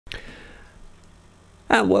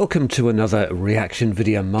And welcome to another reaction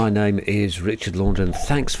video. My name is Richard Laundon.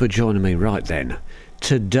 Thanks for joining me. Right then,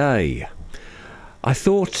 today I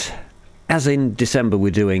thought, as in December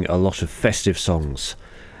we're doing a lot of festive songs,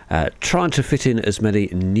 trying to fit in as many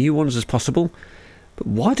new ones as possible, but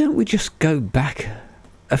why don't we just go back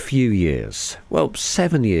a few years? Well,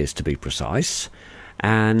 7 years to be precise,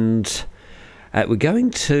 and we're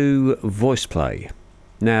going to Voiceplay.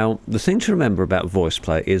 Now, the thing to remember about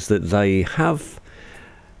Voiceplay is that they have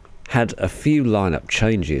had a few lineup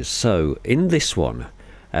changes. So in this one,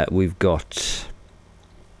 we've got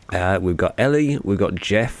Ellie, we've got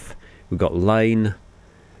Jeff, we've got Lane,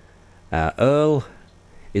 Earl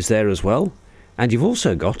is there as well, and you've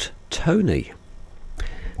also got Tony.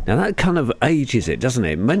 Now that kind of ages it, doesn't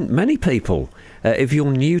it? Many people, if you're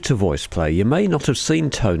new to Voiceplay, you may not have seen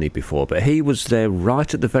Tony before, but he was there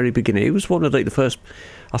right at the very beginning. He was one of the first,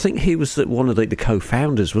 I think he was one of the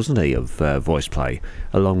co-founders, wasn't he, of Voiceplay,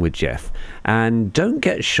 along with Jeff. And don't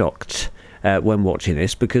get shocked when watching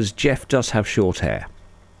this, because Jeff does have short hair.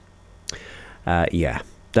 Yeah,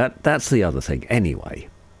 that's the other thing. Anyway,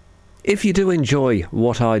 if you do enjoy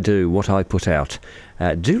what I do, what I put out,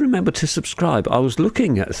 do remember to subscribe. I was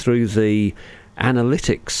looking through the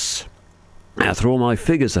analytics, through all my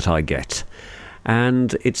figures that I get,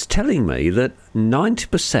 and it's telling me that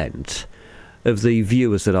 90% of the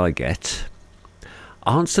viewers that I get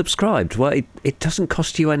aren't subscribed. Well, it doesn't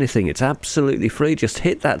cost you anything. It's absolutely free. Just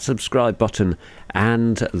hit that subscribe button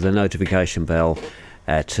and the notification bell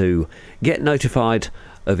to get notified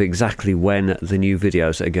of exactly when the new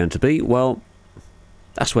videos are going to be. Well,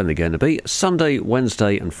 that's when they're going to be. Sunday,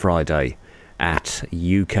 Wednesday and Friday at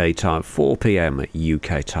UK time, 4 PM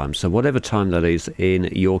UK time. So whatever time that is in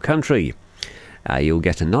your country, you'll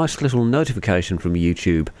get a nice little notification from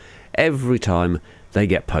YouTube every time they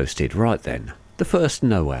get posted. Right then, the first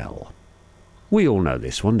Noel. We all know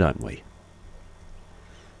this one, don't we?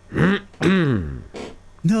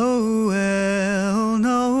 Noel,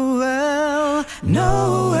 Noel,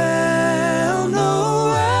 Noel,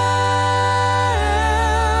 Noel.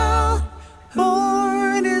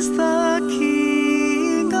 Born is the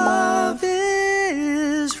King of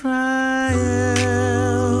Israel.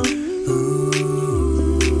 Ooh.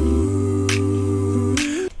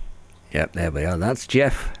 Yep, there we are. That's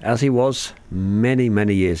Jeff, as he was many,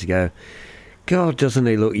 many years ago. God, doesn't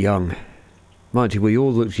he look young? Mind you, we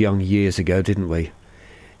all looked young years ago, didn't we?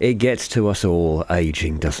 It gets to us all,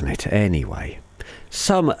 aging, doesn't it? Anyway,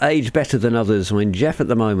 some age better than others. I mean, Jeff at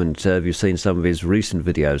the moment, if you've seen some of his recent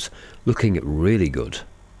videos, looking really good.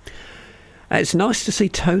 It's nice to see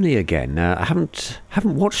Tony again. I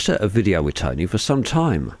haven't watched a video with Tony for some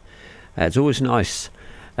time. It's always nice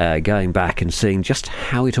going back and seeing just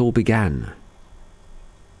how it all began.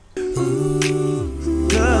 The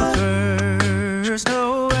first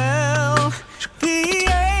Noel, the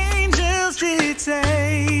angels did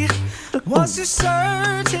say, was to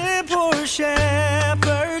certain poor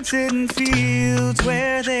shepherds in fields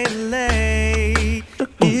where they lay,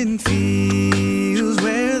 in fields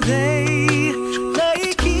where they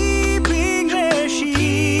lay, keeping their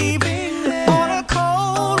sheep on a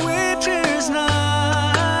cold winter's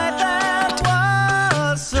night that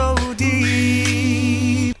was so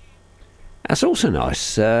deep. That's also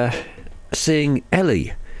nice, seeing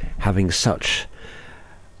Ellie having such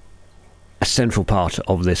a central part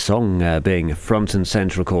of this song, being front and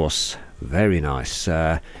centre, of course. Very nice.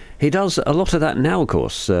 He does a lot of that now, of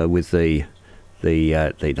course, with the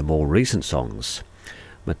more recent songs.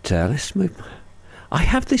 But let's move. I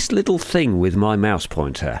have this little thing with my mouse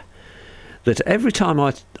pointer that every time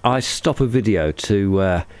I stop a video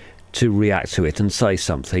to react to it and say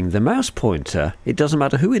something, the mouse pointer, it doesn't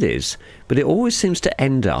matter who it is, but it always seems to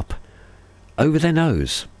end up over their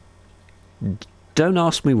nose. Don't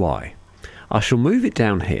ask me why. I shall move it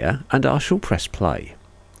down here and I shall press play.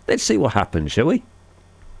 Let's see what happens, shall we?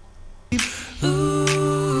 Noel,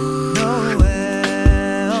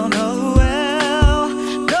 Noel,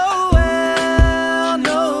 Noel,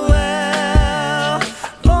 Noel.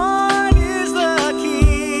 Born is the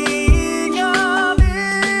King of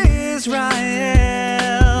Israel.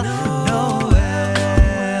 Noel,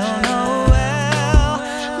 Noel,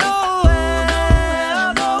 Noel,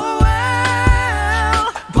 Noel.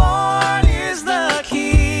 Born is the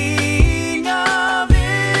King of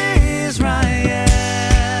Israel.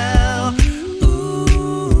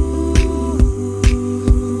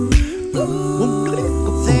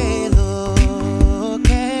 They looked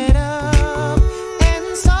up and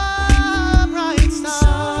saw a bright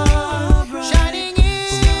star shining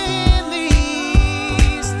in the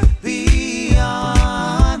east,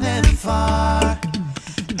 beyond them far,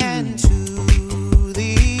 and to the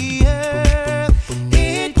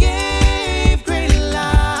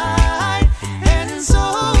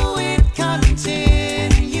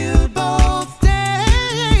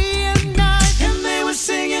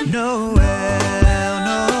Noel,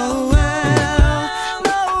 Noel,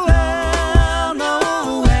 Noel,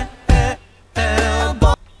 Noel.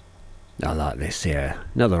 I like this, yeah.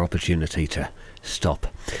 Another opportunity to stop.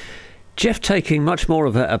 Jeff taking much more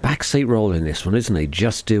of a backseat role in this one, isn't he?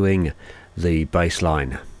 Just doing the bass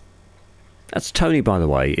line. That's Tony, by the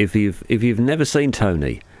way. If you've never seen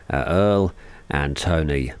Tony, Earl and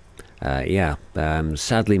Tony,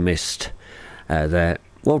 sadly missed there.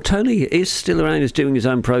 Well, Tony is still around. He's doing his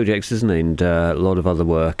own projects, isn't he? And a lot of other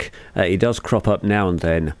work. He does crop up now and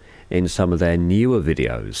then in some of their newer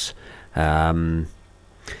videos. Yeah.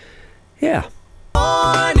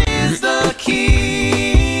 Born is the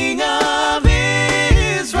King of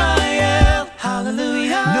Israel.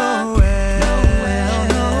 Hallelujah. Noel, Noel,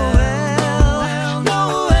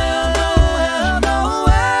 Noel, Noel,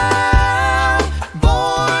 Noel.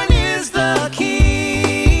 Born is the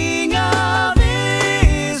King of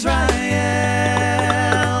Israel.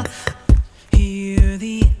 Hear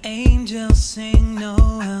the angels sing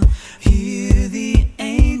Noel. Hear the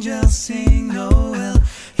angels sing Noel.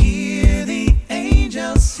 Hear the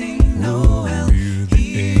angels sing Noel. Hear the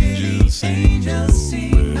angels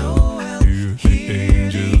sing Noel.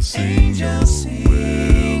 Hear the angels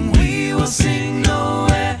sing. We will sing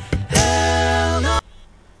Noel.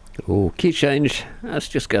 Oh, key change. Let's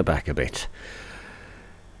just go back a bit.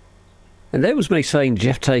 And there was me saying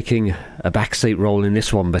Jeff taking a backseat role in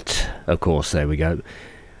this one, but of course, there we go.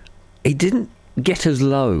 He didn't get as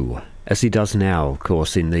low as he does now, of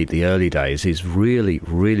course, in the early days. He's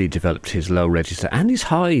really developed his low register and his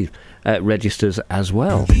high registers as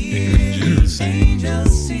well. Angels sing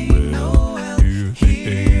Noel.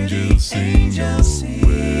 Angels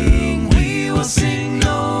sing. We will sing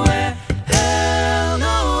Noel.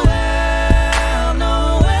 Noel,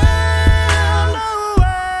 Noel,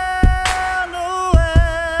 Noel,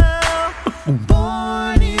 Noel.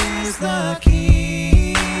 Born is the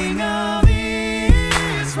King of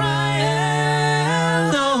Israel.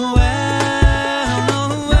 Noel,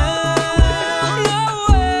 Noel,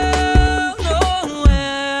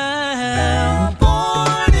 Noel.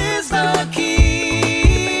 Born is the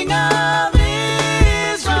King of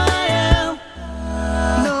Israel.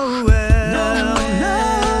 Noel,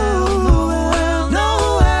 Noel, Noel,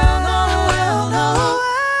 Noel, Noel.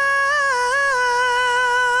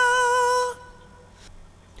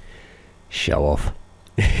 Show off.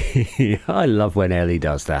 I love when Ellie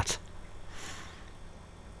does that.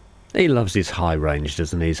 He loves his high range,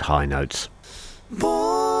 doesn't he? His high notes.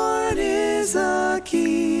 Born is the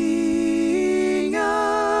King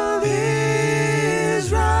of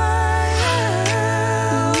Israel.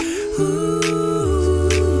 Ooh,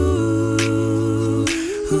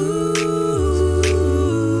 ooh,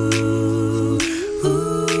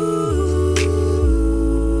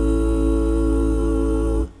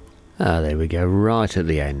 ooh. Ah, there we go, right at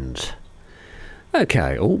the end.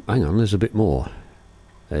 Okay, oh, hang on, there's a bit more.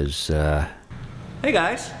 There's, Hey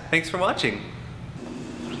guys, thanks for watching.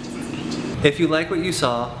 If you like what you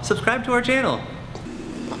saw, subscribe to our channel.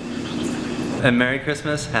 And Merry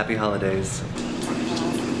Christmas, Happy Holidays.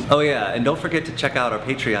 Oh yeah, and don't forget to check out our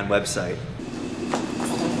Patreon website.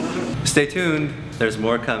 Stay tuned, there's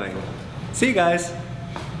more coming. See you guys.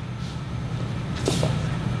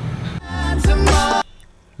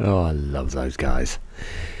 oh, I love those guys.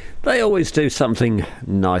 They always do something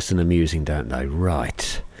nice and amusing, don't they?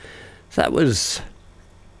 Right. That was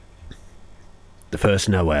the first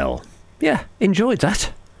Noel. Yeah, enjoyed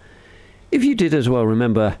that. If you did as well,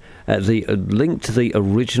 remember the link to the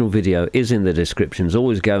original video is in the descriptions.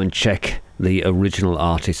 Always go and check the original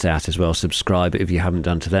artists out as well. Subscribe if you haven't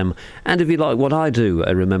done to them. And if you like what I do,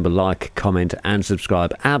 remember, like, comment and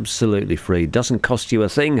subscribe. Absolutely free. Doesn't cost you a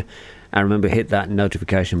thing. And remember, hit that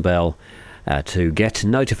notification bell to get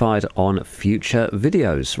notified on future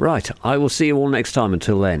videos. Right, I will see you all next time.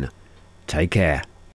 Until then, take care.